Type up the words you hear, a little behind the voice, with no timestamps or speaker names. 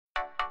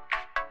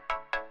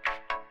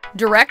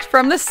Direct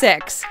from the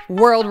Six,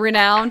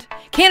 world-renowned,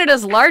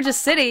 Canada's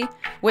largest city,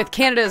 with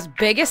Canada's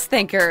biggest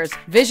thinkers,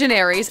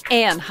 visionaries,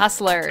 and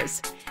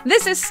hustlers.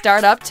 This is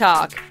Startup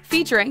Talk,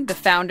 featuring the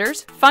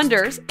founders,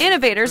 funders,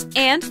 innovators,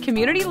 and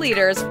community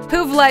leaders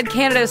who've led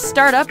Canada's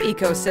startup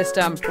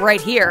ecosystem right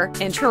here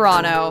in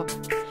Toronto.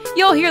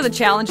 You'll hear the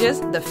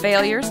challenges, the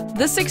failures,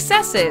 the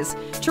successes.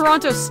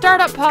 Toronto's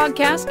Startup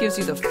Podcast gives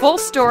you the full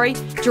story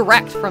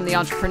direct from the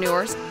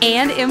entrepreneurs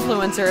and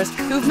influencers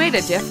who've made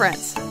a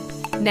difference.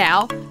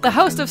 Now, the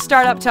host of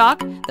Startup Talk,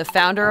 the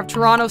founder of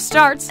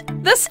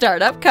TorontoStarts, the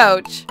Startup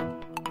Coach.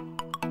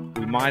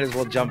 We might as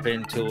well jump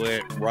into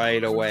it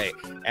right away.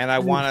 And I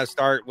want to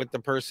start with the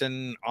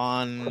person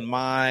on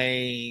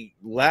my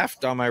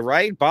left, on my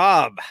right,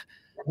 Bob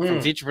from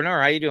Futurepreneur.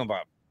 How you doing,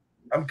 Bob?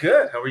 I'm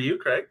good. How are you,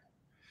 Craig?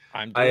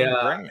 I'm doing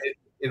great.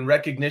 In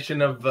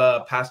recognition of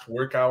past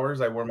work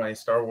hours, I wore my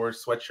Star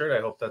Wars sweatshirt.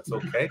 I hope that's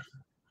okay.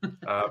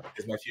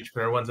 Because my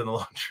Futurepreneur one's in the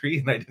laundry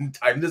and I didn't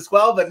time this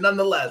well, but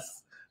nonetheless,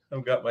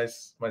 I've got my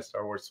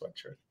Star Wars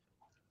sweatshirt.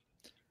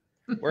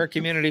 We're a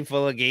community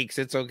full of geeks.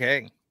 It's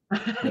okay.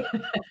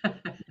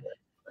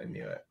 I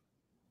knew it.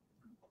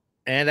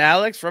 And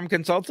Alex from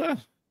Consulta.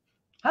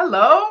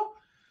 Hello.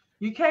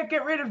 You can't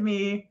get rid of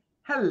me.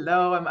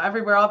 Hello. I'm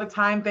everywhere all the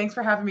time. Thanks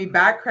for having me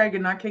back, Craig,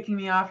 and not kicking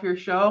me off your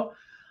show.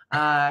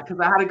 Because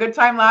I had a good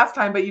time last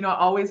time, but I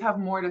always have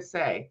more to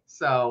say.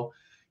 So,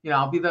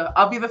 I'll be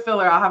the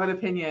filler. I'll have an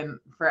opinion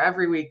for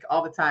every week,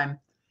 all the time.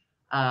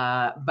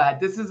 But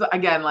this is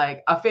again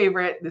like a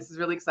favorite. This is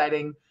really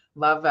exciting.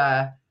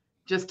 Love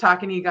just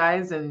talking to you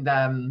guys, and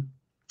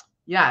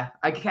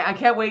I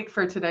can't wait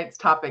for tonight's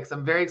topics.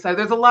 I'm very excited.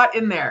 There's a lot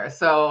in there,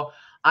 so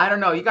I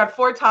don't know. You got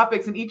 4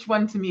 topics, and each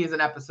one to me is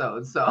an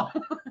episode. So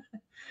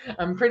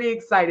I'm pretty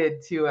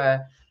excited to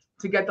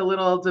get the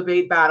little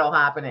debate battle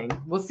happening.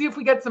 We'll see if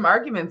we get some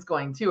arguments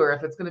going too, or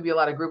if it's going to be a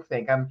lot of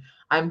groupthink.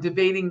 I'm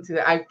debating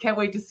I can't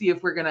wait to see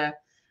if we're going to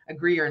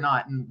agree or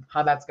not, and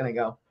how that's going to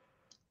go.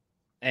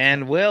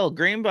 And Will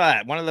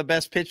Greenblatt, one of the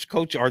best pitch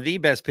coach, or the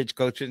best pitch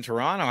coach in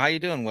Toronto. How you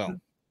doing,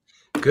 Will?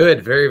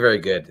 Good. Very, very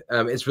good.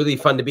 It's really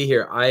fun to be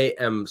here. I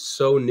am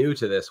so new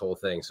to this whole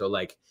thing. So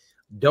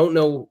don't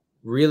know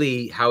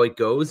really how it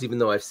goes, even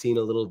though I've seen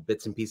a little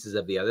bits and pieces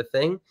of the other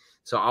thing.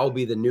 So I'll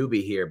be the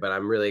newbie here, but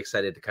I'm really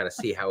excited to kind of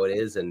see how it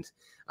is. And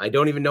I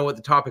don't even know what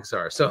the topics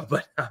are.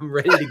 But I'm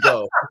ready to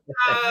go.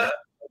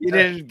 You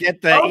didn't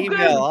get the email.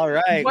 Good. All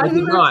right.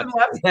 Not.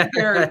 But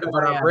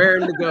I'm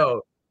raring to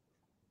go.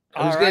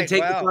 I'm just going to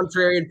take the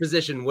contrarian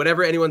position.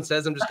 Whatever anyone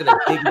says, I'm just going to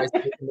dig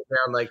myself in the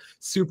ground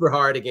super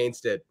hard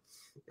against it.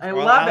 I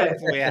love it.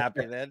 Hopefully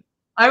happy then.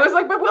 I was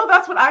like, but Will,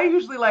 that's what I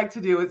usually like to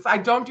do. I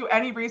don't do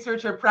any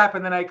research or prep,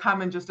 and then I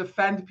come and just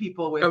offend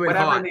people with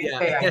whatever they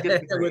say. I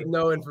disagree. With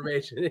no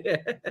information.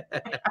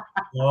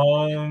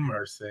 Oh,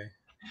 mercy.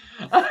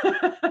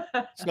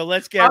 So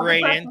let's get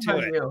right into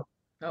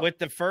it. With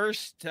the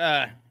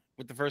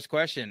first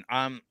question,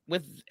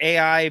 with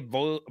AI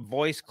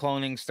voice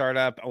cloning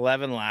startup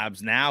 11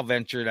 Labs now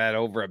ventured at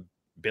over $1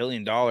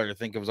 billion. I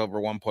think it was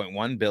over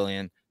 1.1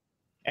 billion.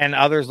 And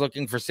others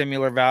looking for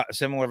similar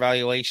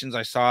valuations.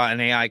 I saw an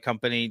AI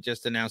company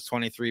just announced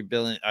 23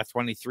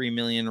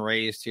 million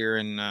raised here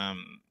in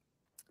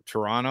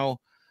Toronto.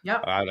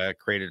 Out of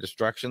Creative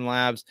Destruction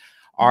Labs.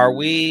 Are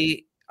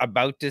we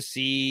about to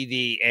see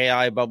the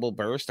AI bubble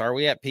burst? Are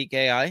we at peak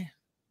AI?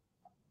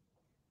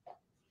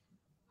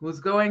 Who's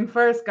going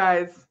first,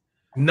 guys?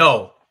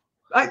 No.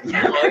 I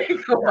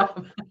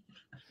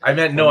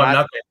meant no. I'm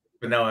not going,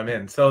 but now I'm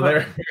in. So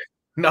they're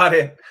not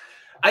in.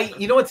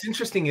 What's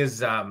interesting is,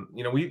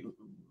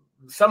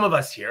 some of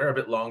us here are a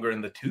bit longer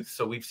in the tooth,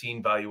 so we've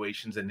seen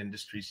valuations and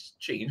industries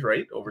change,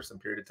 right, over some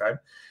period of time.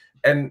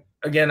 And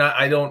again,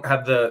 I don't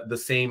have the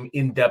same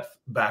in-depth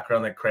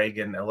background that Craig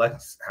and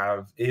Alex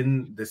have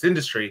in this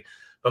industry,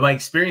 but my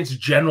experience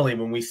generally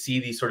when we see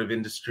these sort of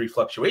industry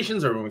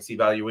fluctuations or when we see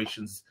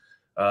valuations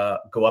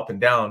go up and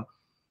down,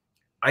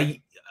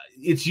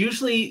 it's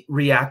usually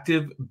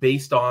reactive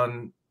based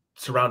on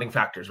surrounding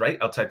factors, right?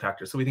 Outside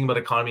factors. So we think about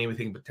economy, we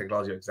think about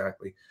technology,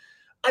 exactly.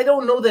 I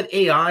don't know that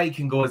AI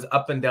can go as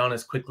up and down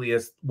as quickly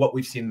as what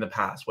we've seen in the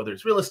past, whether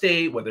it's real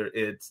estate, whether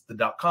it's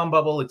the .com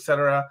bubble,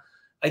 etc.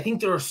 I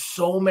think there are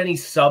so many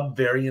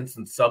sub-variants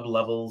and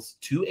sub-levels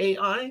to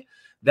AI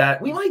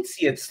that we might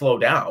see it slow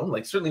down.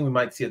 Certainly we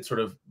might see it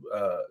sort of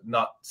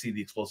not see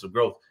the explosive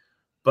growth.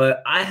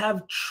 But I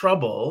have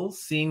trouble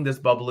seeing this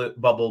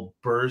bubble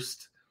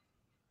burst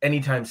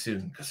anytime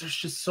soon because there's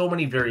just so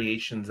many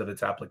variations of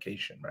its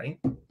application, right?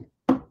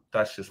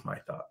 That's just my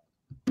thought.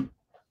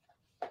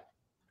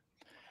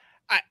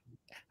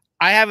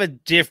 I have a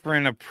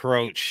different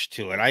approach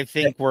to it. I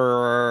think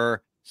we're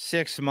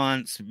 6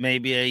 months,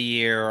 maybe a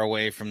year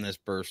away from this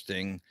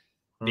bursting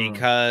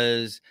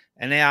because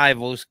an AI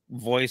voice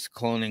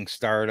cloning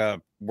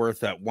startup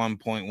worth at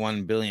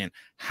 1.1 billion.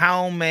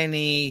 How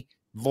many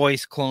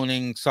voice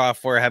cloning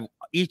software have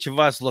each of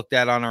us looked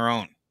at on our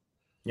own?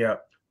 Yeah.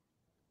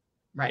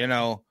 Right.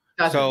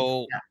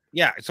 So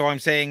Yeah. So I'm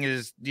saying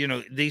is,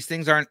 these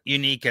things aren't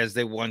unique as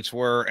they once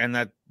were, and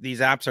that these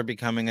apps are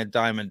becoming a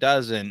dime a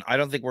dozen. I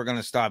don't think we're going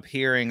to stop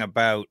hearing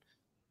about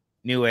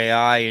new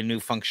AI and new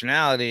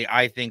functionality.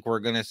 I think we're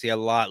going to see a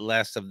lot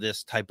less of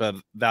this type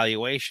of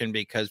valuation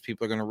because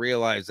people are going to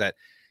realize that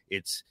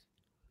it's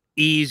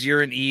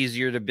easier and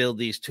easier to build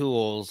these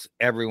tools.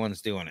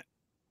 Everyone's doing it.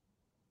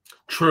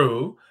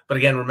 True. But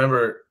again,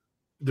 remember,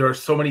 there are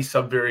so many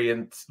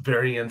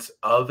variants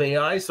of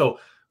AI. So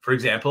for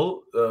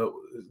example,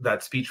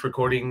 that speech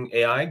recording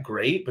AI,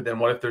 great. But then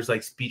what if there's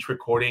like speech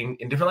recording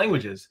in different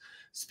languages,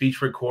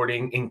 speech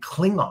recording in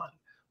Klingon?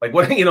 Like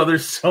what,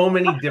 there's so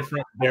many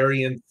different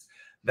variants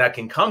that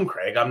can come,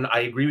 Craig. I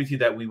agree with you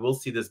that we will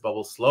see this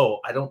bubble slow.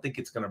 I don't think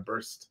it's going to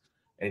burst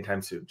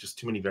anytime soon. Just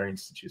too many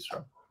variants to choose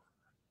from.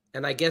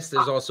 And I guess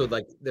there's also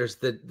there's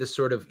the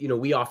sort of,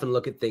 we often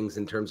look at things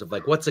in terms of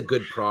like, what's a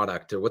good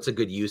product or what's a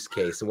good use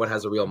case and what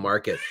has a real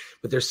market.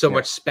 But there's so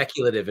much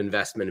speculative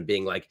investment in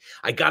being like,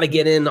 I got to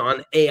get in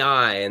on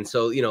AI. And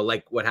so,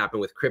 like what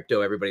happened with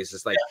crypto, everybody's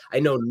just like, I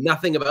know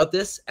nothing about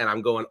this and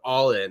I'm going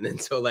all in.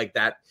 And so like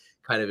that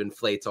kind of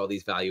inflates all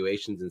these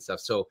valuations and stuff.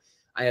 So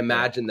I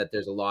imagine that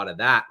there's a lot of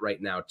that right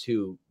now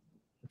too.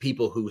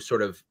 People who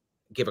sort of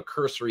give a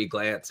cursory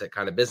glance at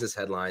kind of business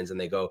headlines and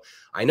they go,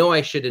 I know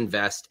I should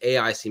invest.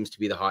 AI seems to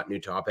be the hot new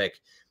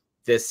topic.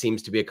 This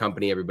seems to be a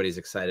company everybody's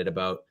excited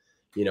about.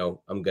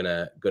 I'm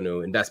gonna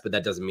invest, but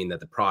that doesn't mean that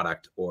the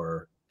product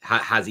or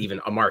has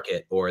even a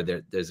market or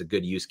there's a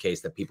good use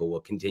case that people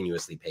will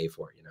continuously pay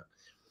for.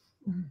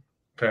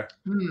 Okay.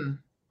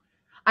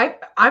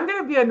 I'm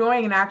going to be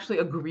annoying and actually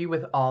agree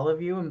with all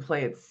of you and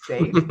play it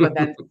safe, but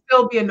then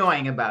still be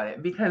annoying about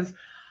it because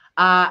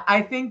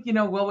I think,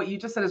 Will, what you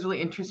just said is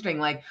really interesting.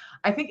 Like,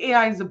 I think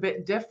AI is a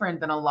bit different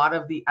than a lot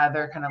of the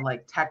other kind of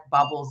like tech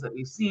bubbles that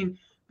we've seen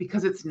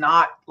because it's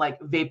not like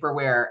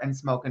vaporware and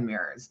smoke and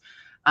mirrors.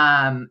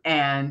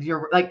 And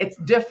you're like, it's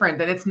different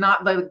than it's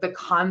not like the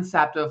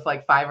concept of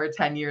like 5 or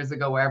 10 years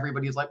ago where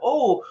everybody's like,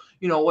 oh,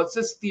 what's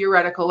this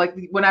theoretical, like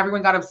when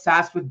everyone got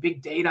obsessed with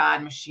big data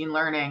and machine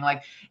learning,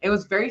 like it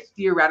was very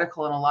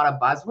theoretical and a lot of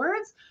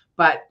buzzwords,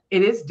 but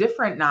it is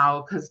different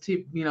now because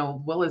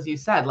Will, as you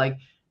said, like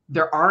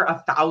there are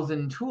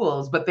 1,000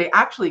 tools, but they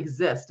actually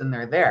exist and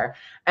they're there.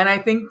 And I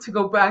think to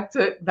go back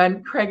to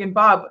then Craig and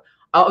Bob,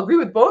 I'll agree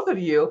with both of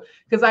you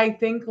because I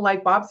think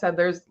like Bob said,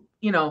 there's,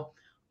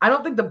 I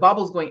don't think the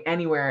bubble's going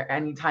anywhere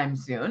anytime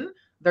soon.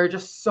 There are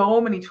just so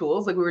many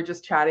tools. Like we were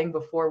just chatting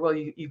before, Will,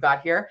 you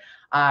got here,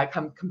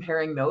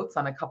 comparing notes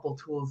on a couple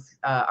tools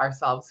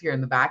ourselves here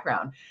in the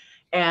background.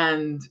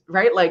 And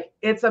right, like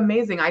it's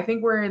amazing. I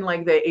think we're in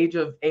like the age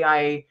of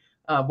AI.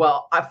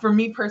 For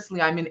me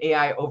personally, I'm in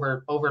AI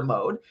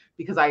overload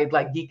because I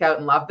like geek out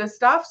and love this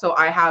stuff. So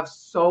I have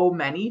so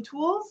many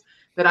tools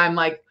that I'm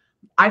like,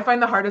 I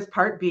find the hardest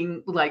part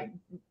being like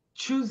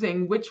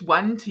choosing which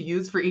one to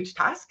use for each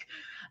task.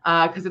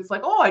 Because it's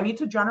like, oh, I need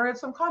to generate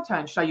some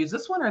content. Should I use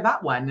this one or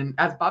that one? And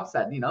as Bob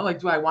said, like,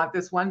 do I want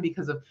this one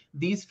because of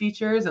these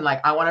features? And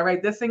like, I want to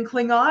write this in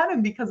Klingon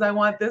and because I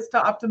want this to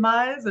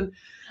optimize.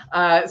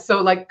 And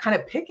so like kind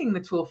of picking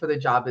the tool for the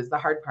job is the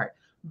hard part.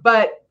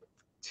 But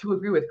to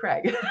agree with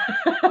Craig,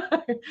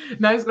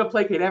 now he's going to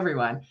placate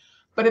everyone.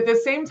 But at the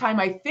same time,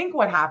 I think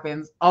what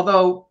happens,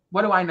 although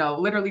what do I know?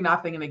 Literally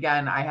nothing. And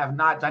again, I have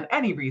not done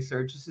any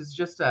research. This is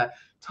just a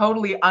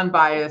totally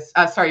unbiased,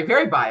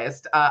 very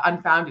biased,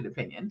 unfounded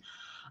opinion.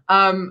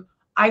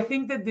 I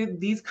think that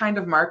these kind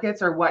of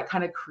markets are what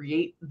kind of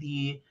create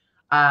the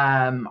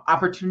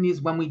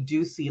opportunities when we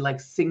do see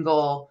like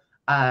single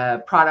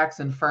products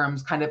and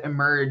firms kind of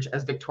emerge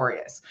as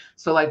victorious.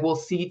 So like we'll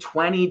see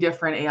 20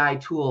 different AI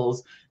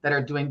tools that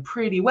are doing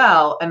pretty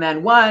well. And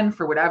then one,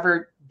 for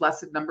whatever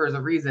blessed numbers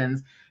of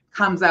reasons,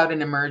 comes out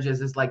and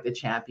emerges as like the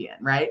champion,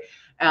 right?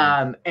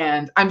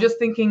 And I'm just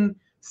thinking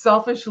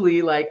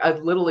selfishly, like a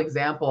little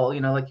example,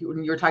 like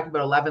when you were talking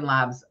about 11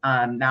 labs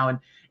now, and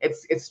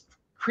it's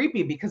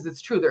creepy because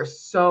it's true. There's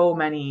so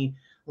many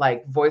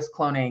like voice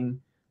cloning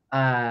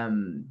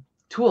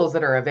tools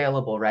that are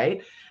available,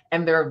 right?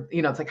 And they're,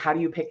 it's like, how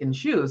do you pick and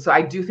choose? So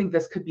I do think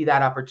this could be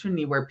that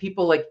opportunity where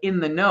people like in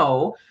the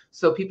know,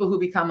 so people who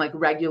become like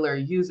regular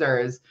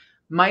users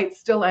might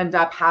still end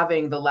up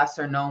having the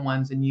lesser known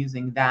ones and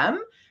using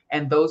them.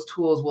 And those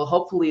tools will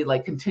hopefully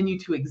like continue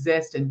to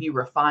exist and be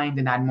refined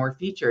and add more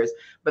features.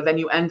 But then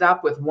you end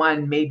up with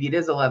one, maybe it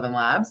is 11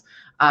 labs,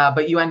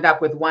 but you end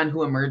up with one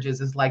who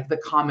emerges as like the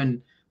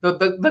common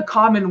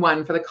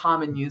one for the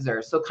common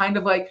user. So kind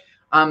of like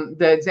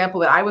the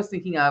example that I was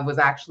thinking of was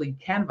actually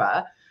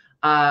Canva,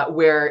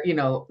 where,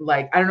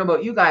 like, I don't know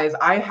about you guys,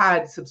 I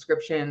had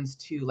subscriptions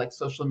to like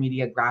social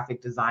media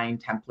graphic design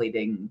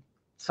templating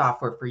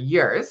software for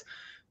years.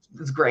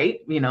 It's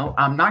great,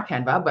 not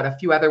Canva, but a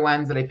few other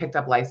ones that I picked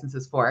up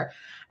licenses for.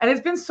 And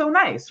it's been so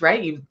nice,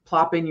 right? You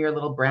plop in your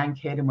little brand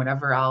kit and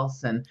whatever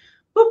else, and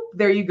boop,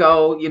 there you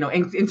go,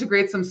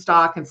 integrate some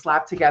stock and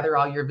slap together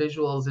all your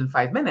visuals in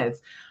 5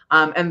 minutes.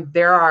 And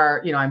there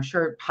are, I'm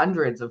sure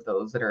hundreds of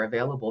those that are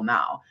available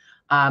now.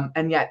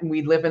 And yet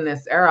we live in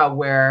this era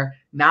where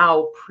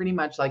now pretty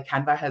much like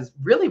Canva has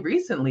really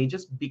recently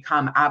just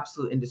become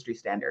absolute industry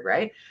standard,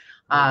 right?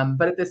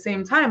 But at the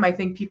same time, I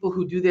think people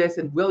who do this,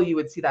 and Will, you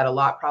would see that a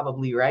lot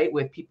probably, right?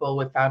 With people,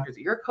 with founders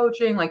that you're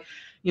coaching, like,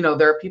 you know,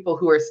 there are people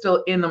who are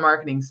still in the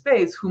marketing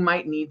space who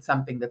might need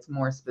something that's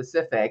more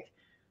specific,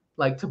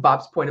 like to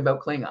Bob's point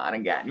about Klingon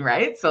again,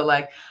 right? So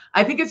like,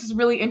 I think it's just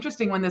really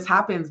interesting when this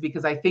happens,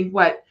 because I think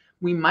what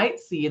we might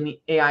see in the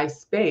AI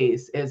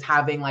space is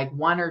having like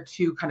one or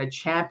two kind of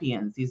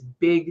champions, these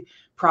big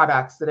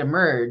products that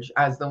emerge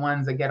as the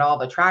ones that get all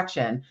the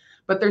traction,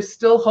 but there's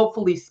still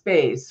hopefully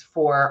space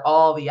for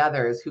all the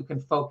others who can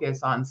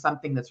focus on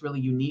something that's really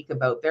unique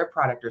about their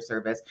product or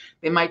service.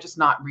 They might just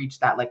not reach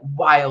that like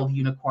wild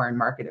unicorn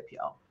market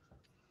appeal.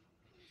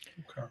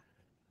 Okay.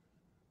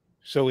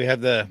 So we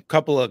have the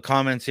couple of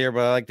comments here,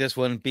 but I like this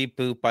one. Beep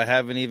boop. I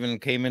haven't even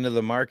came into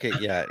the market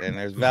yet, and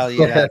there's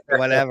value at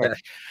whatever.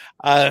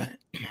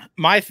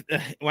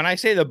 When I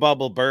say the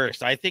bubble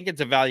burst, I think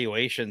it's a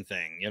valuation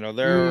thing. You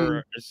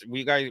know,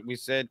 we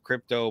said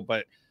crypto,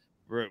 but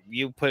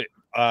you put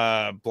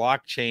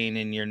blockchain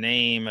in your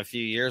name a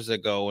few years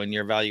ago, and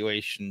your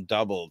valuation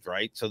doubled,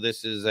 right? So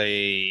this is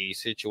a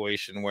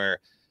situation where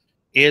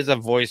is a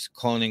voice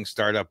cloning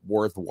startup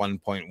worth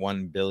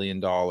 $1.1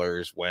 billion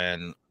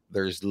when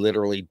there's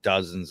literally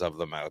dozens of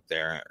them out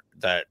there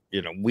that,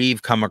 you know,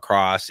 we've come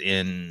across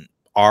in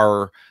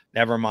our,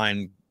 never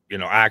mind, you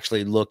know,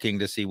 actually looking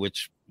to see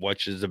which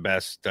is the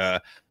best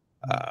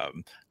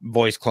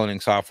voice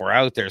cloning software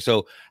out there.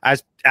 So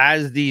as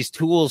these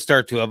tools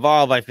start to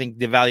evolve, I think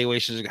the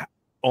valuations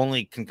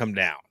only can come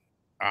down.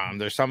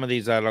 There's some of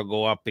these that'll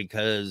go up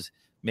because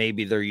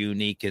maybe they're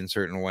unique in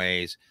certain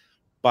ways.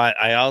 But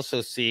I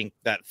also think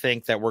that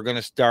we're going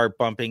to start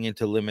bumping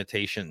into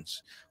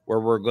limitations where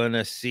we're going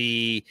to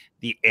see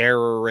the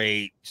error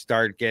rate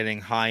start getting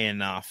high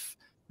enough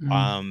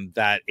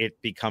that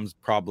it becomes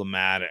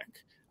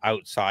problematic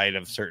outside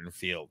of certain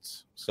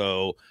fields.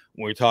 So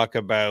when we talk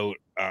about,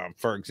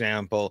 for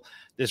example,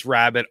 this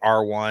Rabbit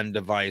R1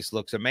 device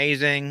looks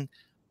amazing,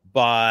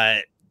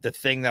 but the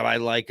thing that I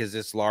like is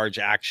this large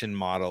action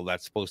model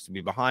that's supposed to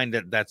be behind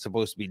it, that's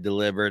supposed to be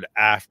delivered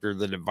after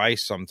the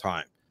device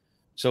sometime.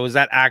 So is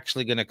that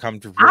actually going to come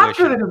to fruition?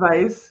 After the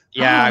device?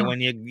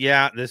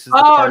 Yeah, this is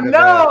the part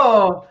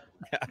no.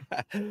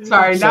 Of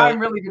Sorry, now I'm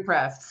really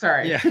depressed.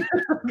 Sorry. Yeah.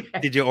 Okay.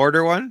 Did you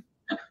order one?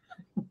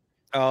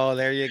 Oh,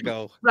 there you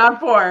go. Round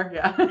 4.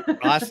 Yeah.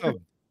 Awesome.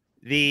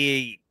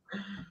 The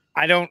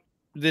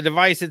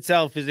device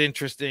itself is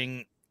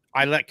interesting.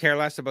 I care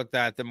less about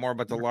that than more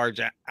about the large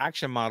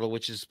action model,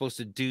 which is supposed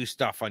to do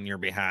stuff on your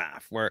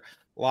behalf, where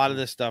a lot of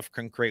this stuff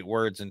can create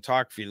words and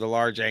talk for you. The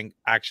large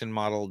action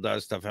model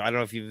does stuff. I don't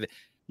know if you've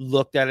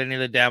looked at any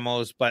of the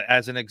demos, but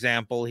as an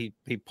example, he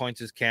points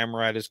his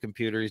camera at his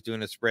computer. He's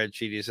doing a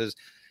spreadsheet. He says,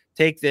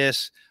 take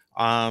this,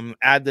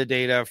 add the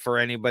data for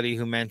anybody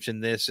who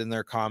mentioned this in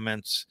their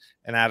comments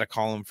and add a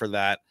column for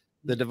that.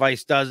 The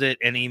device does it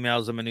and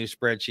emails him a new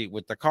spreadsheet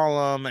with the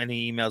column, and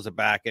he emails it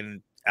back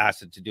and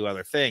asks it to do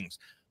other things.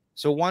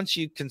 So once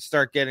you can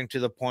start getting to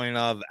the point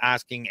of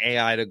asking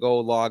AI to go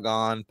log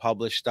on,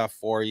 publish stuff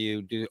for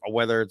you, do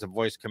whether it's a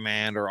voice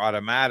command or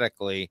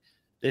automatically,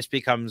 this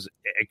becomes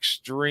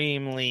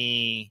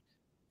extremely,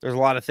 there's a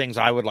lot of things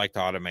I would like to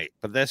automate.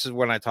 But this is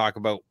when I talk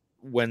about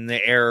when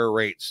the error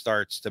rate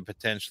starts to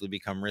potentially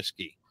become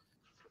risky.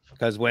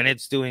 Because when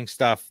it's doing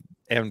stuff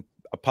and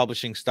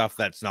publishing stuff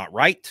that's not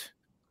right,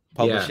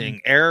 publishing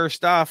error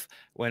stuff,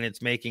 when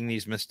it's making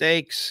these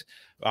mistakes,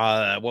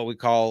 what we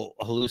call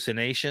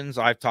hallucinations.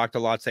 I've talked to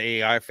lots of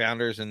AI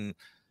founders, and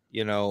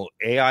you know,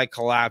 AI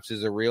collapse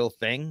is a real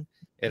thing.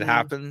 It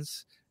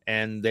happens,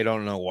 and they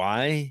don't know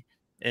why.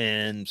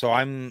 And so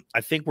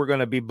I think we're going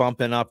to be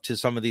bumping up to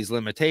some of these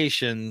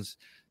limitations,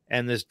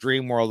 and this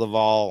dream world of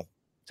all.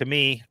 To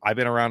me, I've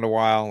been around a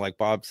while, like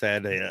Bob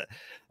said.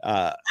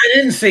 I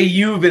didn't say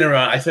you've been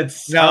around. I said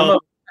some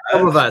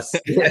of us.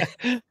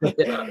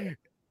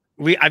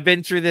 I've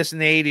been through this in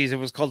the 80s. It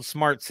was called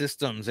smart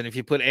systems. And if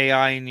you put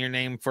AI in your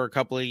name for a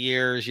couple of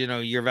years, you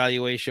know, your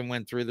valuation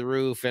went through the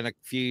roof. And a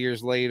few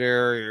years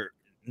later,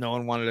 no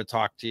one wanted to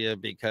talk to you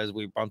because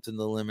we bumped into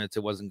the limits.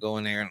 It wasn't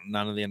going there. And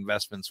none of the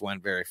investments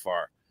went very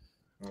far.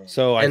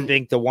 So I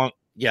think go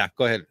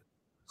ahead.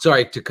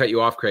 Sorry to cut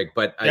you off, Craig,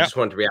 but I just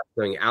wanted to react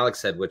to something Alex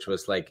said, which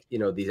was like, you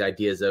know, these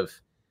ideas of,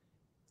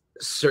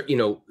 you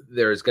know,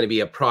 there's going to be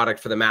a product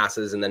for the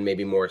masses and then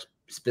maybe more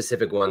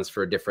specific ones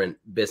for different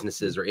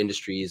businesses or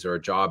industries or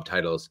job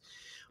titles.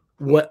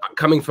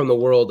 Coming from the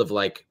world of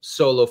like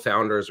solo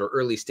founders or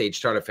early stage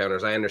startup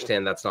founders, I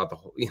understand that's not the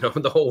whole, you know,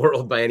 the whole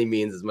world by any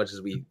means, as much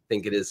as we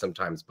think it is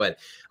sometimes. But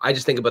I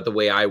just think about the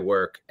way I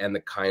work and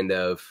the kind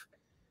of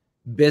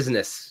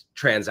business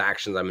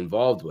transactions I'm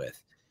involved with.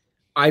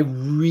 I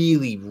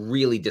really,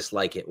 really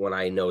dislike it when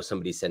I know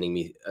somebody's sending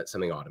me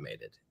something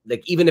automated.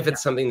 Like even if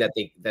it's something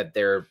that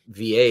their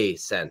VA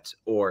sent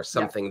or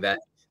something that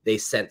they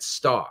sent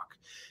stock.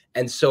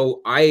 And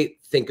so I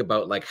think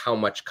about like how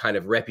much kind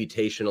of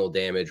reputational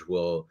damage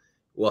will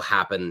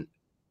happen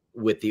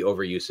with the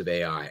overuse of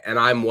AI. And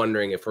I'm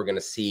wondering if we're going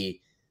to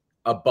see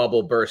a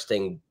bubble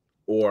bursting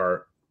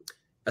or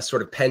a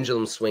sort of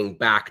pendulum swing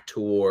back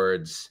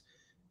towards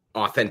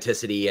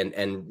authenticity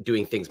and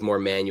doing things more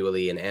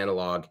manually and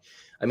analog.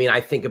 I mean,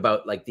 I think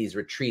about like these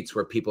retreats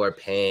where people are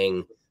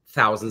paying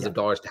thousands of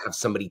dollars to have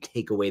somebody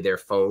take away their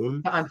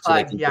phone so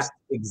they can just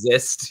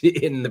exist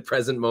in the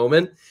present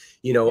moment,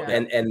 you know,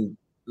 and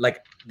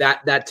like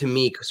that to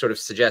me sort of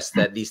suggests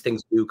that these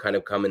things do kind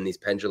of come in these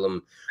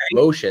pendulum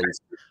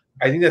motions.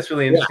 I think that's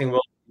really interesting.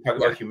 We'll talk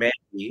about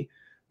humanity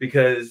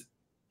because,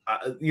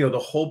 you know, the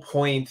whole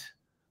point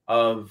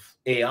of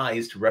AI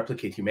is to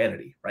replicate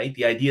humanity, right?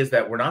 The idea is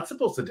that we're not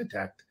supposed to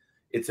detect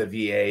it's a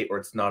VA or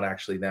it's not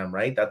actually them,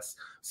 right? That's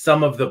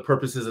some of the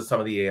purposes of some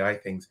of the AI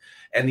things.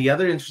 And the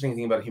other interesting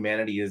thing about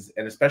humanity is,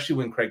 and especially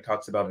when Craig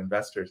talks about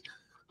investors,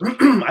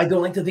 I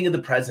don't like to think of the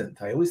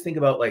present. I always think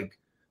about like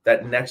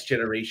that next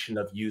generation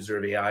of user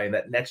of AI and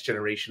that next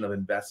generation of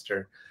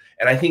investor.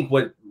 And I think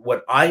what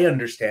I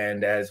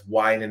understand as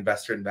why an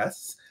investor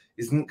invests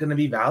isn't going to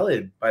be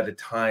valid by the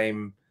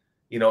time,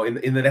 you know,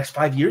 in the next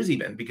 5 years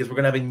even, because we're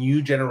going to have a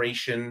new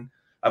generation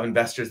of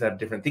investors that have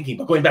different thinking.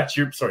 But going back to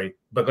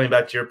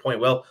your point,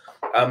 well,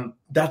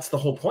 that's the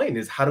whole point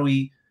is how do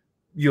we,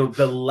 you know,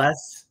 the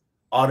less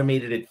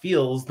automated it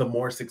feels, the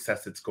more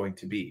success it's going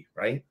to be,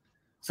 right?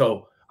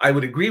 So I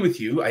would agree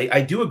with you.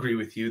 I do agree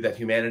with you that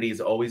humanity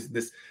is always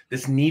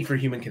this need for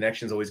human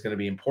connection is always going to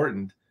be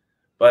important.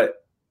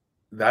 But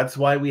that's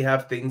why we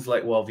have things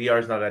like, well, VR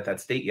is not at that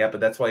state yet,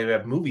 but that's why we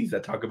have movies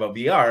that talk about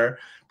VR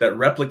that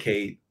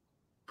replicate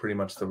pretty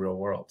much the real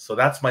world. So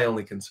that's my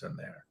only concern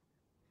there.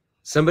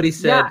 Somebody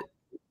said,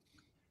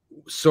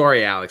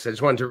 sorry, Alex, I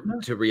just wanted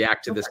to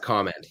react to this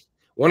comment.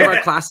 One of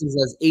our classes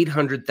has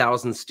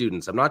 800,000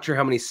 students. I'm not sure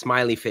how many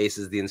smiley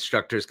faces the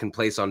instructors can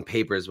place on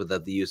papers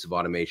without the use of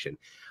automation.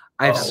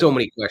 I have so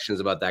many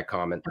questions about that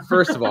comment.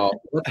 First of all,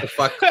 what the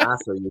fuck class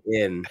are you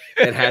in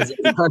that has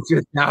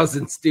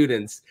 800,000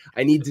 students?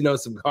 I need to know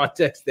some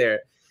context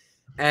there.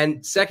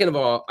 And second of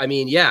all, I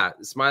mean, yeah,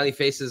 smiley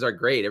faces are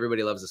great.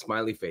 Everybody loves a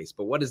smiley face.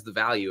 But what is the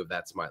value of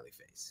that smiley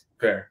face?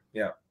 Fair,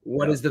 yeah.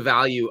 What is the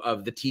value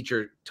of the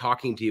teacher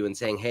talking to you and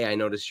saying, hey, I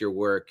noticed your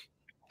work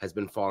has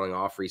been falling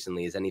off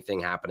recently. Is anything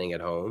happening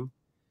at home?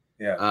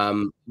 Yeah.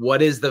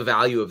 What is the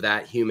value of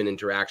that human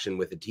interaction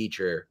with a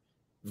teacher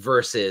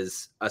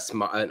versus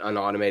an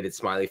automated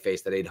smiley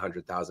face that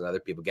 800,000 other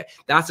people get?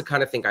 That's the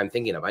kind of thing I'm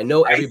thinking of. I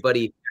know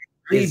everybody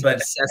is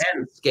obsessed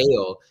with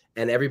scale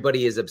and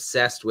everybody is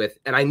obsessed with,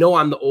 and I know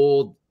I'm the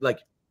old, like,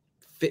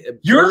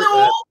 you're the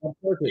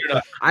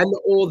old? I'm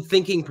the old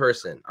thinking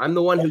person. I'm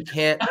the one who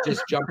can't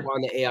just jump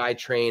on the AI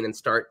train and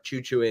start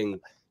choo-chooing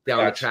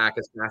down the track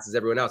as fast as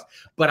everyone else.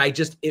 But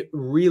it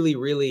really,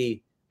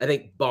 really, I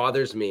think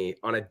bothers me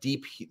on a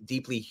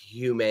deeply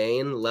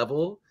humane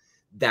level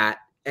that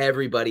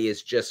everybody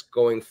is just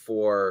going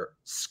for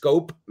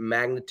scope,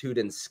 magnitude,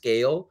 and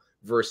scale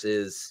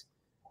versus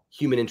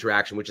human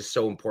interaction, which is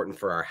so important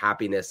for our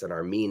happiness and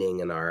our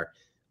meaning and our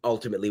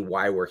ultimately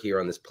why we're here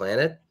on this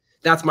planet.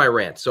 That's my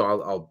rant.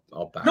 So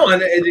I'll back. No,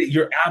 and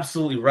you're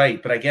absolutely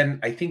right. But again,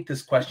 I think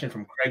this question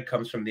from Craig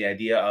comes from the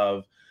idea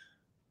of,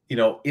 you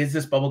know, is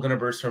this bubble going to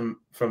burst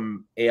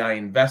from AI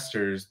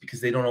investors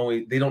because they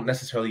don't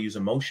necessarily use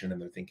emotion in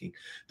their thinking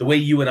the way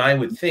you and I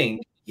would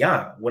think.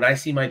 Yeah, when I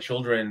see my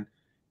children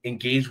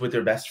engage with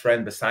their best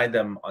friend beside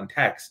them on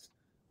text,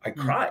 I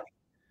cry.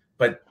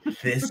 But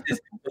this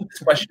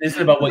question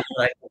isn't about what you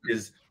and I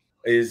think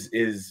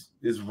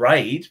is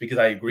right, because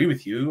I agree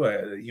with you.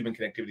 Human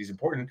connectivity is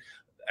important.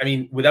 I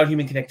mean, without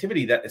human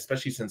connectivity, that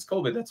especially since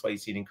COVID, that's why you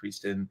see an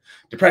increase in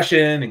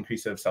depression,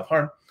 increase of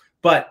self-harm.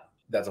 But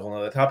that's a whole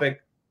other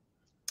topic.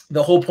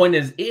 The whole point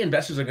is,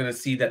 investors are going to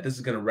see that this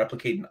is going to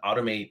replicate and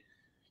automate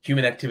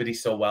human activity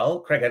so well.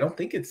 Craig, I don't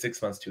think it's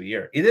 6 months to a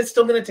year. It is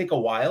still going to take a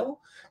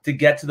while to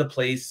get to the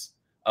place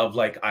of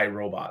like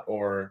iRobot,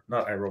 or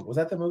not iRobot. Was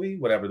that the movie?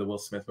 Whatever, the Will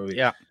Smith movie.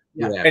 Yeah.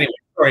 Anyway,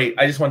 sorry.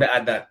 I just wanted to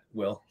add that,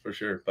 Will, for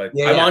sure. But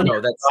I'm on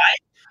your side.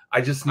 I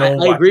just know.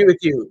 I agree with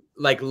you.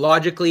 Like,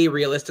 logically,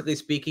 realistically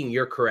speaking,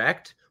 you're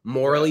correct.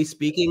 Morally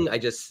speaking, I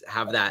just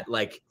have that,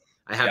 like,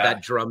 I have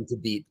that drum to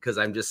beat because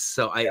I'm just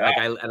so and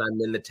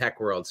I'm in the tech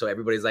world. So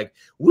everybody's like,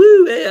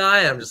 woo,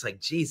 AI. I'm just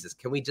like, Jesus,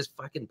 can we just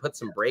fucking put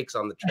some brakes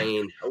on the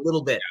train a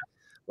little bit?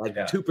 Like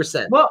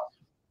 2%. Well,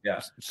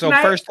 So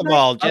first of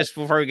all, just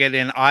before we get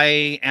in,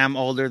 I am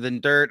older than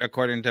dirt,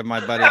 according to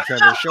my buddy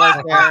Trevor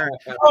Short there.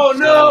 Oh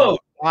no!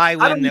 I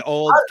win the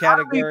old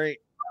category.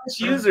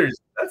 Users,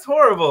 that's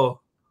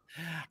horrible.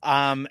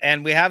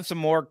 And we have some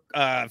more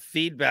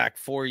feedback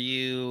for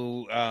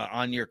you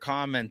on your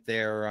comment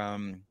there.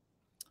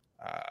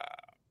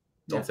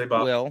 Don't say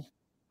Bob. Will.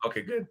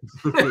 Okay, good.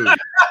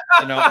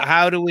 You know,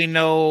 how do we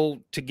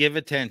know to give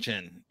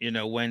attention, you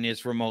know, when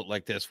it's remote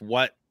like this?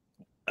 What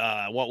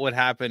would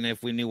happen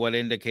if we knew what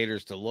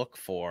indicators to look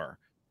for?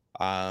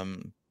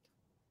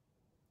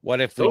 What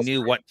if we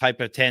knew what type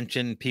of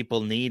attention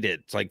people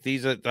needed? It's like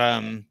these are,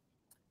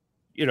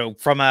 you know,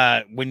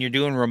 when you're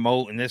doing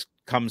remote, and this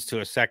comes to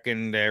a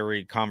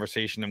secondary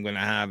conversation I'm going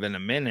to have in a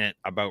minute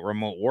about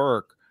remote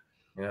work.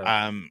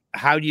 Yeah.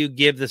 How do you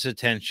give this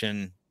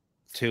attention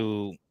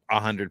to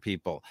 100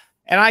 people?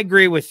 And I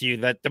agree with you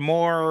that the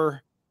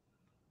more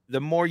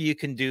you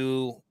can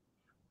do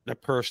the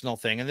personal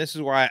thing, and this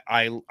is why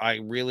I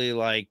really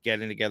like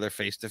getting together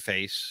face to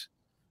face,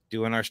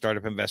 doing our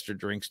startup investor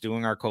drinks,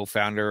 doing our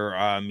co-founder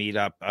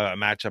meetup,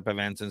 matchup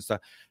events and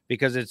stuff,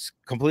 because it's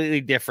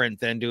completely different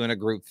than doing a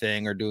group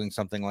thing or doing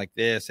something like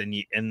this, and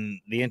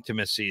the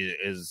intimacy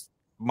is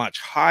much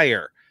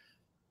higher.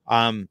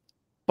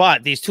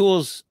 But these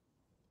tools,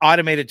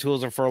 automated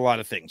tools, are for a lot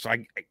of things. So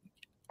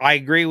I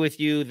agree with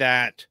you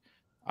that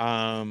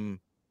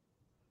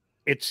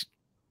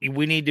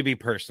we need to be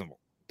personable.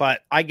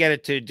 But I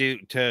get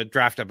it to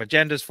draft up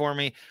agendas for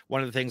me.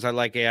 One of the things I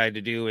like AI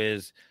to do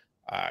is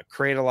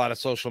create a lot of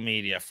social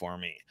media for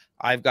me.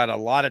 I've got a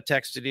lot of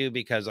text to do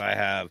because I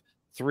have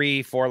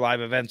 3-4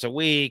 live events a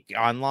week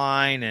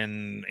online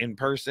and in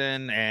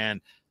person.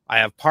 And I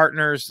have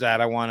partners that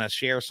I want to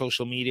share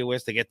social media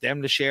with to get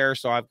them to share.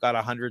 So I've got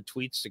 100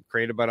 tweets to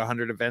create about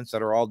 100 events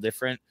that are all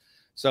different.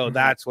 So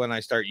that's when I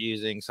start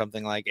using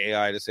something like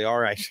AI to say, all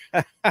right,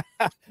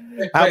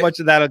 how much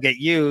of that'll get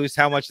used?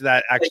 How much of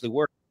that actually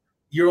works?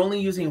 You're only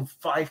using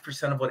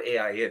 5% of what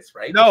AI is,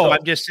 right? No,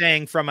 I'm just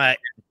saying from a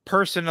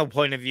personal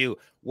point of view,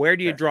 where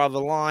do you draw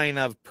the line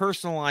of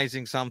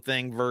personalizing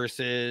something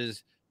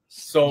versus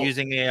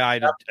using AI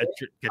to get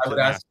to I would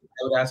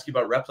ask you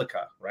about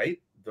Replica, right?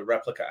 The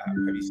Replica app.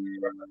 Have you seen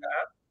the Replica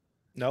app?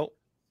 No.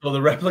 So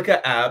the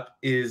Replica app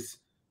is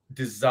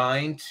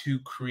designed to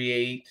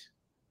create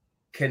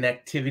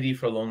connectivity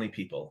for lonely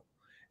people.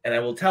 And I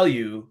will tell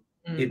you,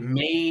 it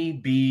may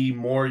be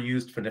more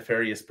used for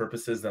nefarious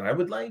purposes than I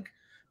would like.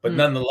 But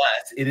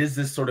nonetheless, it is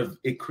this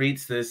it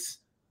creates this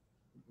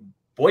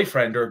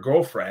boyfriend or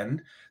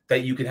girlfriend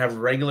that you can have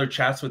regular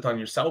chats with on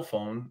your cell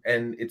phone.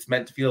 And it's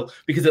meant to feel,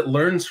 because it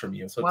learns from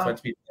you. So it's meant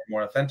to be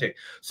more authentic.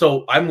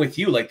 So I'm with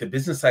you, like the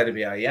business side of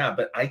AI. Yeah,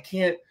 but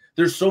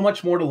there's so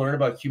much more to learn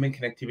about human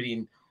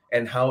connectivity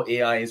and how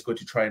AI is going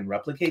to try and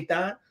replicate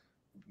that.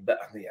 But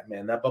yeah,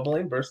 man, that bubble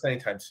ain't burst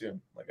anytime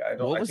soon.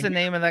 What was the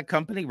name of that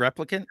company?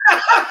 Replicant?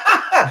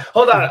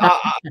 Hold on.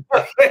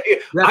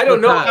 I don't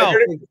know.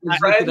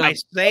 I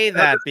say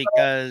that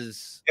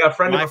because a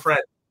friend of a friend.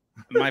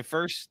 My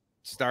first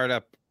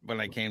startup when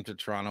I came to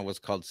Toronto was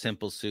called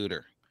Simple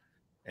Suitor,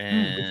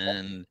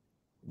 and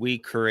we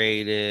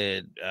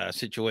created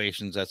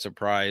situations that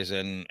surprise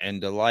and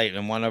delight.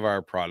 And one of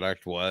our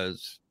product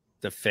was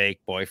the fake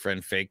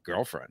boyfriend, fake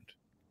girlfriend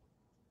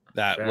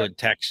that would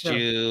text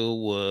you,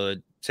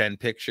 would send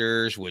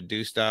pictures, would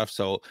do stuff.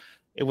 So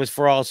it was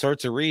for all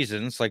sorts of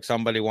reasons. Like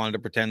somebody wanted to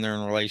pretend they're in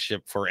a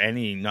relationship for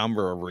any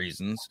number of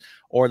reasons,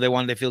 or they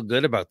wanted to feel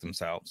good about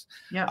themselves.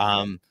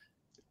 Yeah.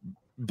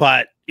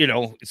 But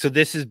so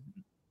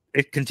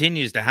it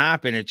continues to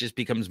happen. It just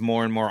becomes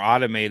more and more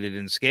automated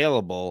and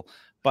scalable.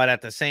 But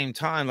at the same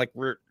time, like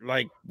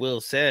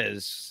Will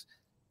says,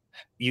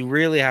 you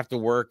really have to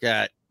work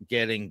at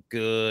getting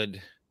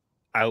good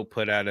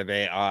output out of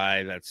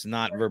AI that's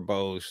not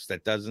verbose,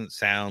 that doesn't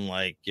sound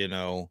like,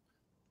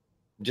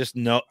 just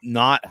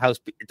not how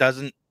it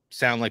doesn't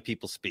sound like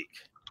people speak.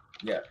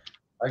 Yeah,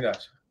 I got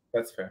you.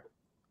 That's fair.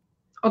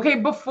 Okay,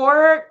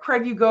 before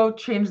Craig, you go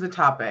change the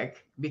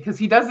topic, because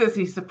he does this,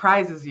 he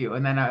surprises you,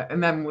 and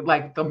then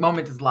like the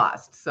moment is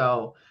lost.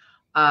 So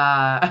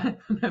that's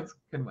a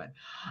good one.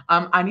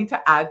 I need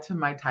to add to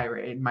my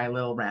tirade, my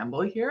little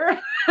ramble here,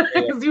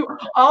 because you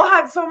all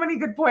had so many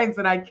good points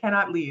that I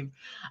cannot leave.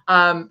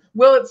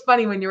 Will, it's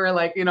funny when you were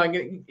like,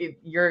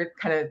 you're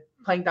kind of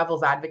playing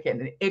devil's advocate.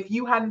 And if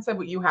you hadn't said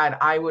what you had,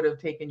 I would have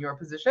taken your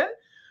position.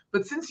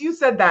 But since you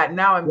said that,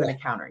 now I'm going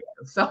to counter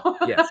you. So,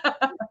 yes.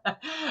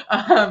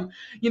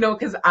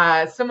 Because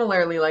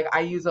similarly, like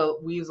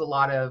we use a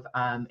lot of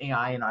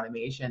AI and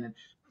automation.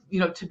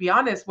 And, to be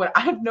honest, what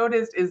I've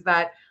noticed is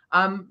that,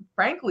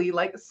 frankly,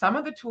 like some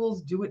of the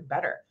tools do it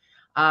better.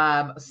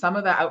 Some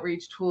of the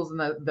outreach tools and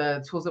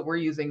the tools that we're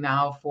using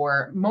now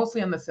for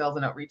mostly on the sales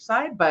and outreach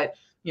side, but,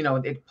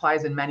 it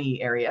applies in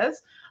many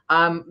areas.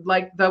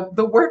 Like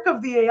the work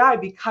of the AI,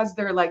 because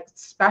they're like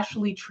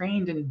specially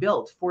trained and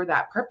built for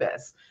that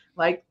purpose,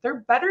 like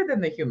they're better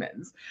than the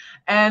humans.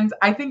 And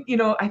I think,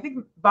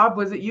 Bob,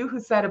 was it you who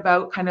said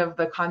about kind of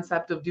the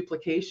concept of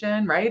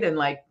duplication, right? And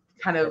like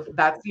kind of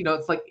that's,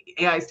 it's like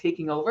AI is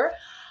taking over.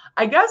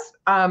 I guess,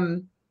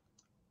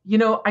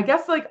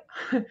 like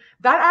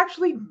that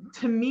actually,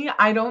 to me,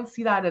 I don't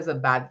see that as a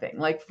bad thing.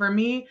 Like for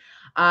me,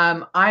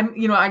 I'm,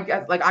 I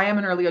guess like I am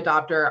an early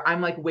adopter.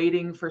 I'm like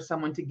waiting for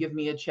someone to give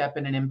me a chip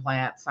and an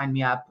implant, sign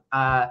me up.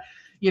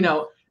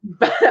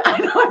 But I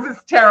know this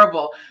is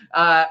terrible.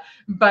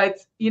 But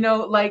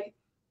like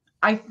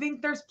I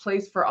think there's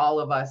place for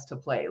all of us to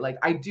play. Like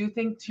I do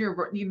think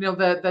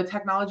the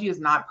technology is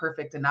not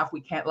perfect enough.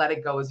 We can't let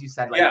it go, as you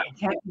said. Like it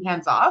can't be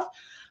hands off.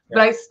 But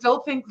I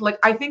still think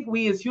I think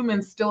we as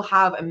humans still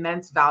have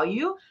immense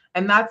value,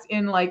 and that's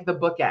in like the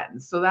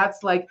bookends. So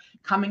that's like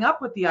coming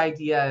up with the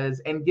ideas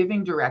and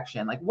giving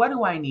direction. Like, what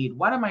do I need?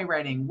 What am I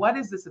writing? What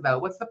is this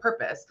about? What's the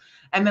purpose?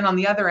 And then on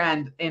the other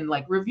end, in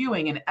like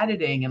reviewing and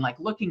editing and like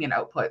looking at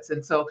outputs.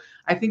 And so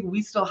I think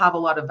we still have a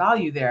lot of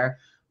value there.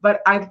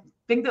 But I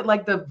think that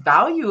like the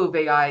value of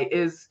AI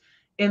is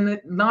in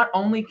that not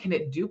only can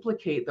it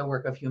duplicate the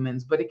work of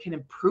humans, but it can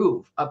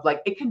improve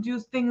it can do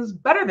things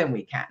better than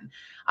we can.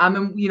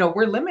 And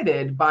we're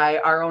limited by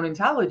our own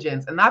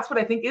intelligence. And that's what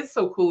I think is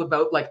so cool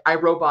about like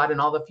iRobot and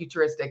all the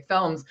futuristic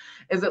films,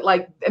 is that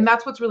and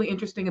that's what's really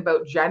interesting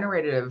about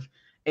generative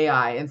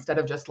AI instead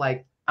of just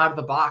like out of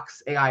the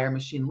box AI or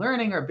machine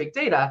learning or big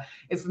data.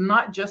 It's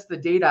not just the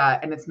data,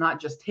 and it's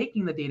not just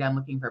taking the data and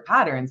looking for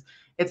patterns.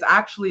 It's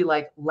actually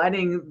like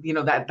letting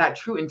that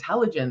true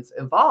intelligence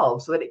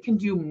evolve so that it can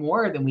do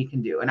more than we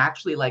can do, and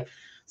actually like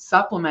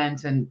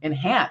supplement and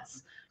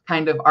enhance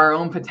kind of our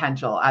own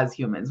potential as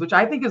humans, which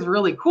I think is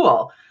really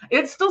cool.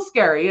 It's still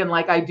scary, and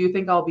like I do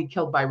think I'll be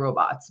killed by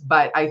robots,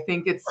 but I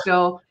think it's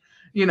still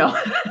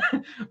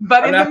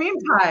but in the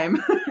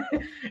meantime,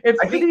 it's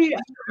pretty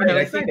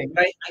exciting.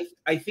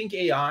 I think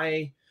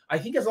AI, I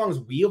think as long as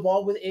we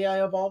evolve with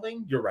AI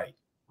evolving, you're right.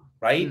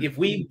 Mm-hmm. If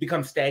we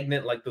become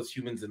stagnant like those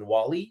humans in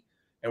WALL-E,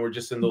 and we're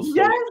just in those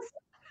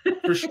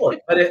for sure.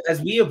 But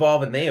as we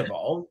evolve and they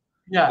evolve,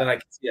 then I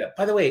can see it.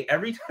 By the way,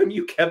 every time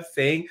you kept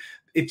saying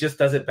it just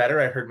does it better,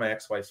 I heard my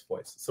ex-wife's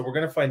voice. So we're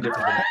gonna find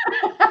different.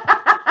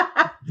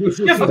 It's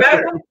just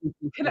better.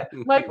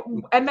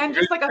 And then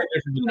just like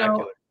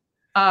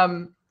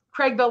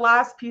Craig, the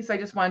last piece I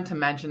just wanted to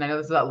mention, I know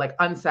this is like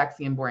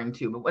unsexy and boring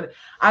too, but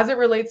as it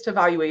relates to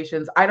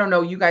valuations, I don't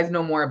know, you guys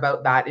know more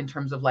about that in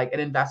terms of like an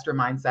investor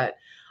mindset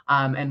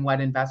and what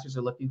investors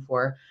are looking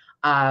for.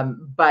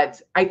 But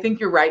I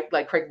think you're right.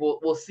 Like Craig,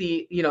 we'll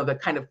see, the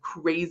kind of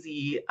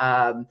crazy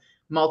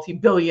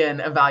multi-billion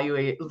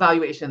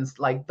valuations,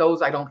 like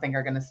those I don't think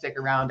are going to stick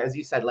around, as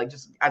you said, like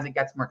just as it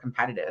gets more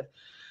competitive.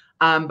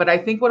 But I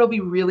think what'll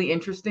be really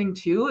interesting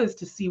too is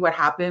to see what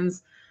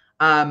happens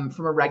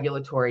from a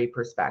regulatory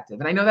perspective.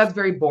 And I know that's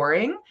very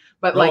boring,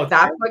 but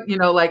that's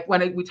what, like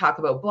when we talk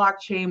about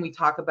blockchain, we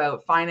talk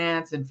about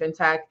finance and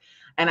fintech.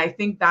 And I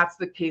think that's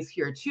the case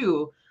here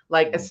too.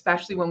 Like,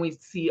 especially when we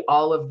see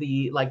all of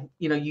the, like,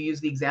 you use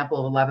the example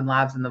of 11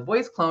 Labs and the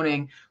voice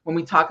cloning, when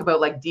we talk about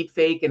like deep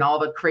fake and all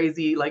the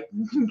crazy, like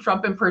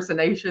Trump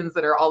impersonations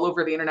that are all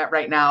over the internet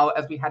right now,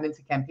 as we head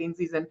into campaign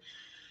season,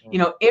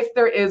 if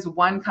there is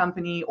one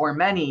company or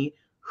many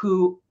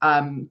who,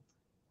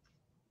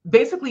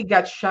 basically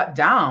gets shut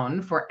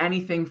down for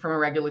anything from a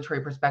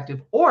regulatory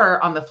perspective, or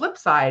on the flip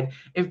side,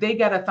 if they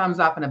get a thumbs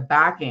up and a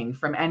backing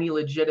from any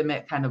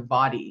legitimate kind of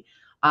body,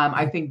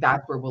 I think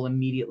that's where we'll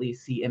immediately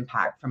see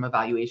impact from a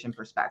valuation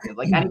perspective.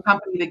 Like any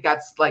company that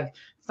gets like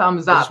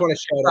thumbs up. I just want to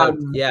shout out,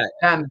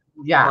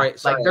 all right,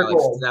 sorry, like their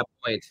Alex, goal. to that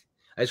point,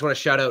 I just want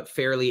to shout out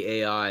Fairly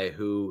AI,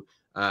 who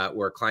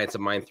were clients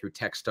of mine through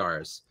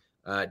TechStars.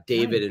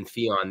 David and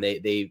Fion,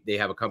 they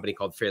have a company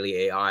called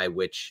Fairly AI,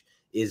 which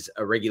is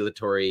a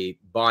regulatory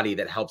body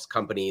that helps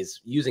companies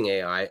using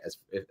AI,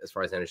 as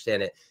far as I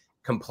understand it,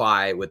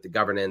 comply with the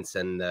governance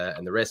and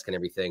the risk and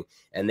everything.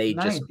 And they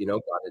just,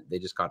 they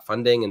just got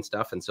funding and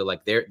stuff. And so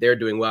like they're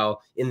doing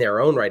well in their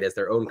own right as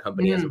their own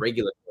company as a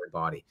regulatory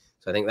body.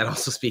 So I think that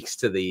also speaks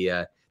to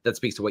that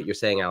speaks to what you're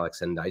saying,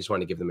 Alex. And I just want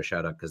to give them a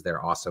shout out because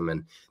they're awesome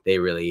and they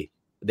really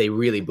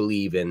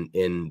believe in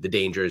the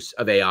dangers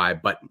of AI,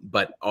 but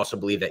also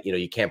believe that,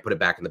 you can't put it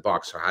back in the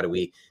box. So how do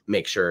we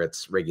make sure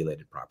it's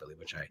regulated properly,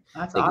 which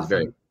I think is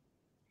very.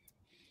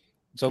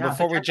 So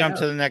before we jump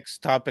to the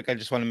next topic, I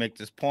just want to make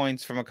this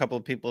points from a couple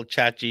of people.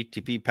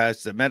 ChatGPT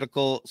passed the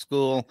medical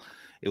school.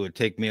 It would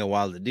take me a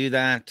while to do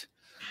that.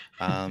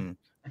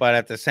 But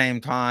at the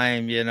same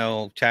time,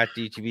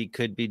 ChatGPT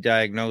could be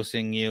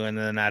diagnosing you. And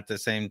then at the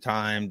same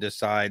time,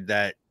 decide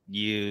that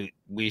we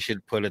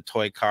should put a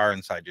toy car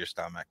inside your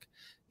stomach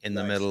in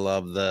the middle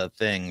of the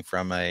thing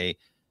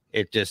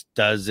it just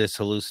does this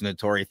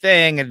hallucinatory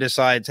thing and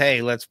decides,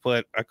 hey, let's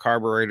put a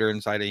carburetor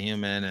inside a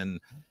human.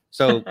 And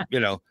so,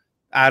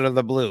 out of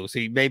the blue.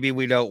 See, maybe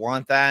we don't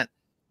want that.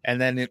 And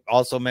then it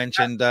also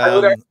mentioned,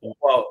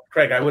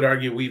 Craig, I would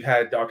argue we've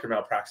had Dr.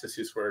 Malpraxis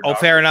who swear.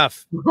 Fair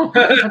enough.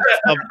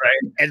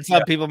 And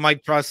some people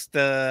might trust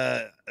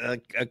a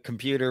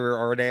computer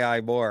or an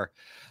AI more.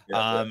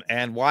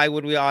 And why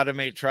would we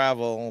automate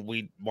travel?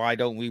 Why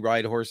don't we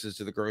ride horses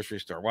to the grocery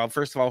store? Well,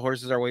 first of all,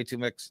 horses are way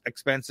too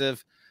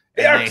expensive,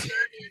 and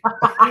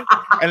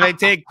they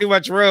take too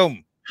much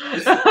room.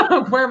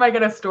 Where am I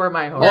going to store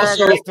my horse?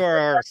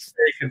 Also,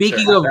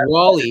 speaking of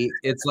WALL-E,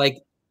 it's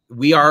like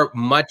we are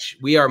much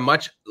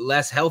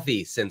less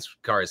healthy since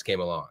cars came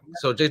along.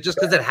 So just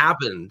because it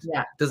happened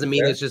doesn't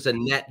mean it's just a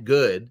net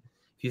good.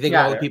 If you think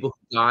of all the people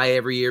who die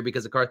every year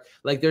because of cars,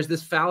 like there's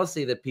this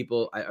fallacy that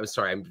people. I'm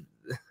sorry,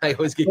 I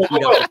always get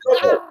keyed up.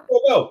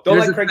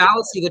 There's a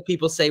fallacy that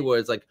people say where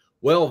it's like,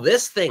 well,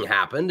 this thing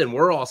happened and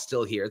we're all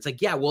still here. It's like,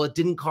 well, it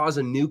didn't cause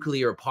a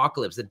nuclear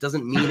apocalypse. It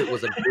doesn't mean it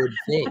was a good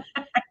thing.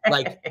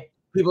 Like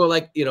people are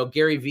like,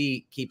 Gary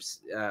Vee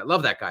keeps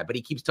love that guy, but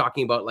he keeps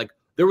talking about like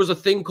there was a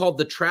thing called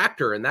the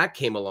tractor and that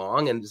came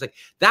along and it's like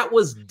that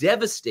was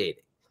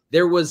devastating.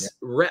 There was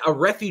a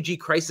refugee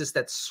crisis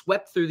that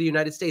swept through the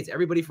United States.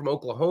 Everybody from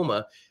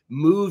Oklahoma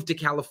moved to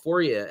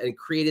California and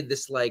created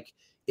this like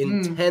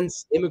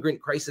intense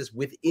immigrant crisis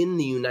within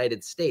the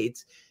United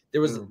States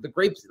There was the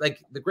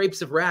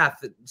grapes of wrath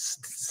that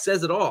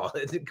says it all.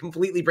 It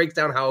completely breaks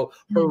down how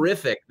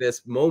horrific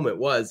this moment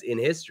was in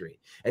history.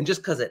 And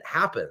just because it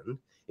happened,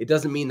 it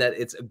doesn't mean that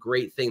it's a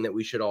great thing that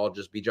we should all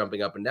just be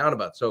jumping up and down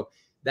about. So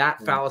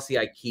that fallacy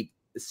I keep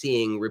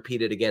seeing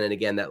repeated again and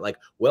again, that like,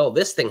 well,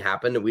 this thing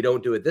happened and we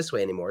don't do it this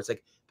way anymore. It's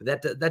like,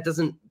 but that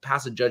doesn't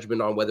pass a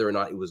judgment on whether or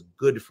not it was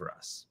good for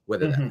us,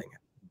 whether that thing happened.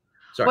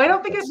 Sorry, well, I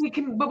don't think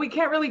we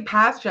can't really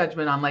pass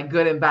judgment on like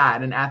good and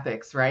bad and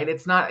ethics, right?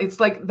 It's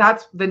like,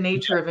 that's the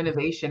nature of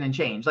innovation and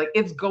change. Like,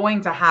 it's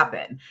going to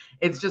happen.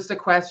 It's just a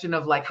question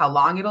of like how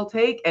long it'll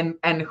take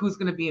and who's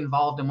going to be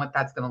involved and what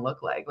that's going to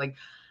look like. Like,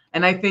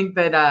 and I think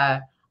that,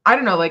 I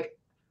don't know, like,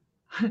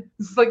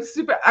 it's like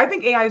I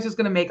think AI is just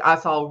going to make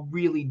us all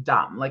really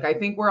dumb. Like, I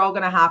think we're all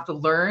going to have to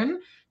learn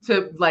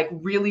to like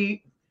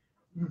really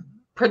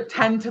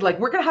pretend to like,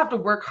 we're going to have to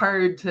work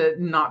hard to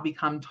not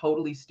become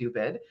totally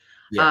stupid.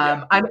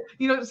 I'm,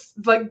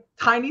 like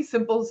tiny,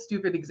 simple,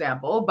 stupid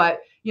example,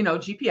 but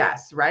GPS,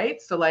 right?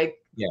 So like,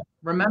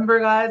 remember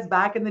guys,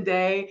 back in the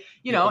day,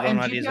 and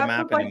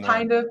GPS was like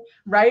kind of,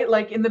 right?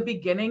 Like in the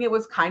beginning, it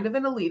was kind of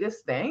an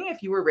elitist thing.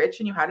 If you were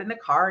rich and you had it in a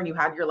car and you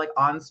had your like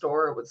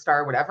OnStar or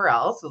Star, whatever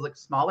else, it was like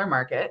smaller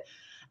market.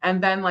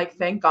 And then like,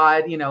 thank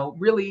God,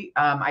 really,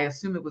 I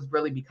assume it was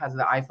really because of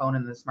the iPhone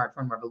and the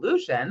smartphone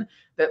revolution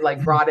that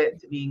like brought it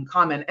to being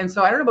common. And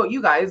so I don't know about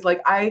you guys,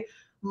 like I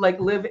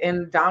live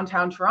in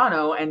downtown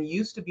Toronto and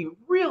used to be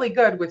really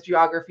good with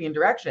geography and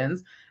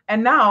directions.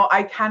 And now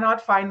I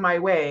cannot find my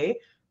way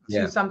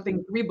to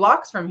something 3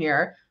 blocks from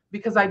here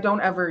because I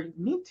don't ever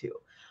need to.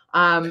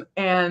 And,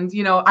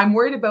 I'm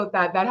worried about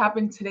that. That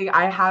happened today.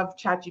 I have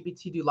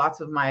ChatGPT do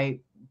lots of my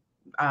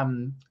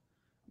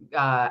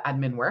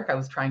admin work. I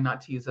was trying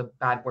not to use a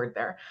bad word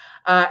there.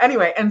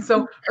 Anyway, and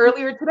so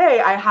earlier today,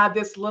 I had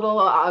this little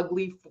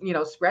ugly,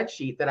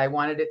 spreadsheet that I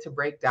wanted it to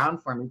break down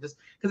for me just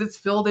because it's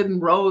filled in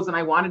rows and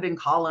I want it in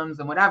columns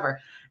and whatever.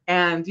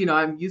 And,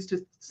 I'm used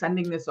to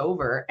sending this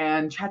over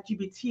and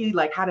ChatGPT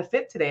like had a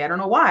fit today. I don't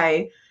know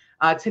why.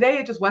 Today,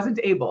 it just wasn't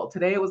able.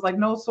 Today, it was like,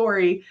 no,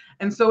 sorry.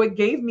 And so it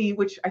gave me,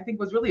 which I think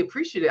was really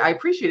appreciated. I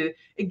appreciated it.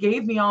 It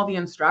gave me all the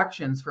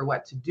instructions for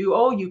what to do.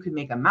 Oh, you can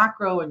make a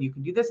macro and you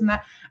can do this and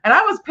that. And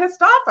I was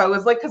pissed off. I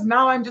was like, because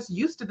now I'm just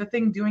used to the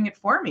thing doing it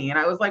for me. And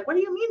I was like, what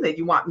do you mean that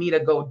you want me to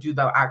go do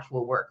the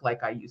actual work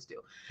like I used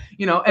to?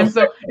 And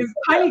so it's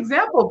a tiny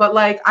example, but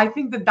like, I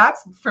think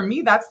that's, for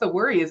me, that's the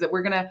worry is that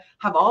we're going to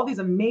have all these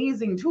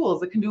amazing tools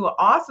that can do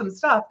awesome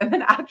stuff and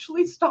then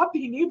actually stop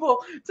being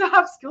able to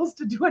have skills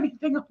to do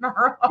anything on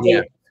our own.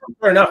 Yeah,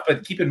 fair enough.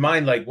 But keep in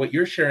mind, like what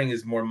you're sharing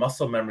is more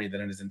muscle memory than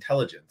it is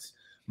intelligence.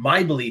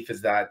 My belief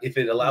is that if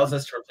it allows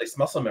us to replace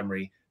muscle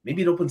memory,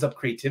 maybe it opens up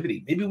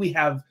creativity. Maybe we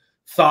have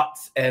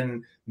thoughts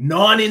and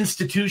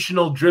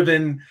non-institutional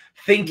driven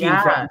thinking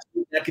from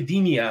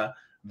academia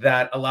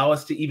that allow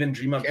us to even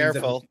dream up.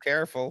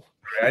 Careful.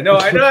 I know.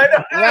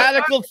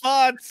 Radical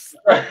thoughts.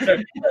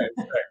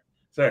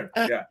 Sorry.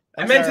 Yeah.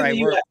 I meant in the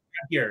US.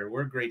 Here,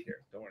 we're great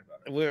here. Don't worry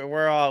about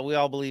it. We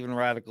all believe in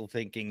radical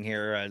thinking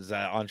here as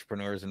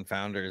entrepreneurs and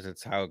founders.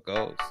 It's how it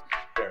goes.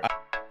 Sure.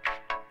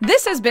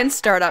 This has been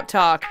Startup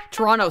Talk,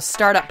 Toronto's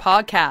startup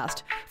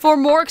podcast. For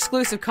more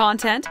exclusive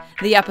content,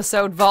 the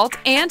episode vault,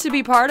 and to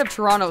be part of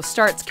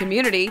TorontoStarts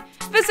community,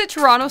 visit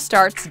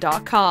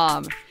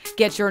TorontoStarts.com.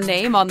 Get your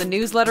name on the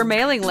newsletter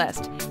mailing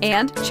list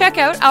and check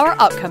out our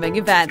upcoming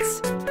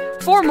events.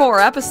 For more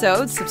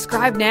episodes,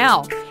 subscribe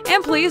now.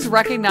 And please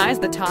recognize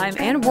the time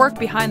and work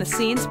behind the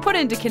scenes put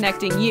into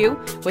connecting you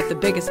with the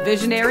biggest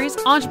visionaries,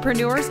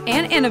 entrepreneurs,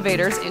 and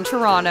innovators in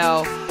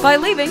Toronto by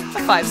leaving a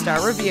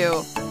 5-star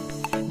review.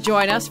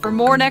 Join us for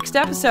more next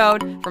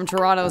episode from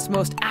Toronto's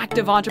most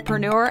active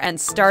entrepreneur and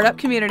startup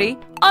community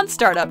on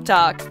Startup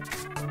Talk.